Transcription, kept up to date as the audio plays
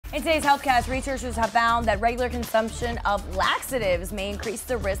In today's HealthCast, researchers have found that regular consumption of laxatives may increase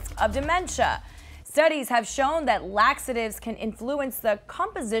the risk of dementia. Studies have shown that laxatives can influence the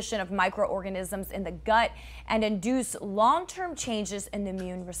composition of microorganisms in the gut and induce long-term changes in the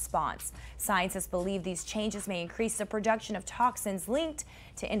immune response. Scientists believe these changes may increase the production of toxins linked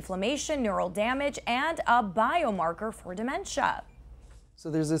to inflammation, neural damage, and a biomarker for dementia. So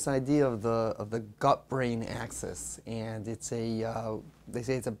there's this idea of the gut-brain axis, and it's they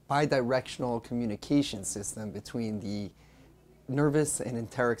say it's a bidirectional communication system between the nervous and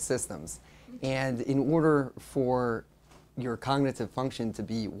enteric systems. And in order for your cognitive function to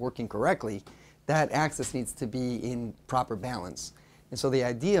be working correctly, that axis needs to be in proper balance. And so the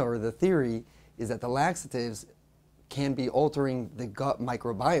idea or the theory is that the laxatives can be altering the gut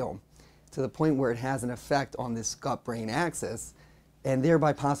microbiome to the point where it has an effect on this gut-brain axis, and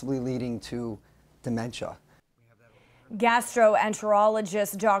thereby possibly leading to dementia.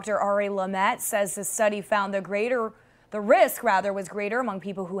 Gastroenterologist Dr. Ari Lamet says the study found the risk was greater among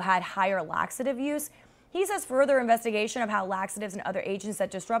people who had higher laxative use. He says further investigation of how laxatives and other agents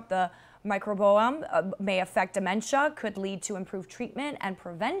that disrupt the microbiome may affect dementia could lead to improved treatment and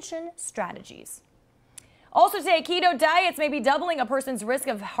prevention strategies. Also today, keto diets may be doubling a person's risk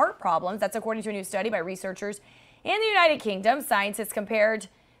of heart problems. That's according to a new study by researchers in the United Kingdom. Scientists compared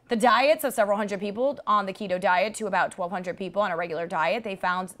the diets of several hundred people on the keto diet to about 1,200 people on a regular diet. They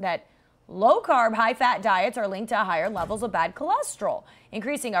found that low-carb, high-fat diets are linked to higher levels of bad cholesterol,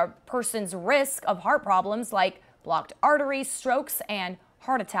 increasing a person's risk of heart problems like blocked arteries, strokes, and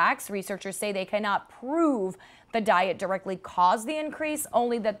heart attacks. Researchers say they cannot prove the diet directly caused the increase,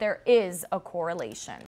 only that there is a correlation.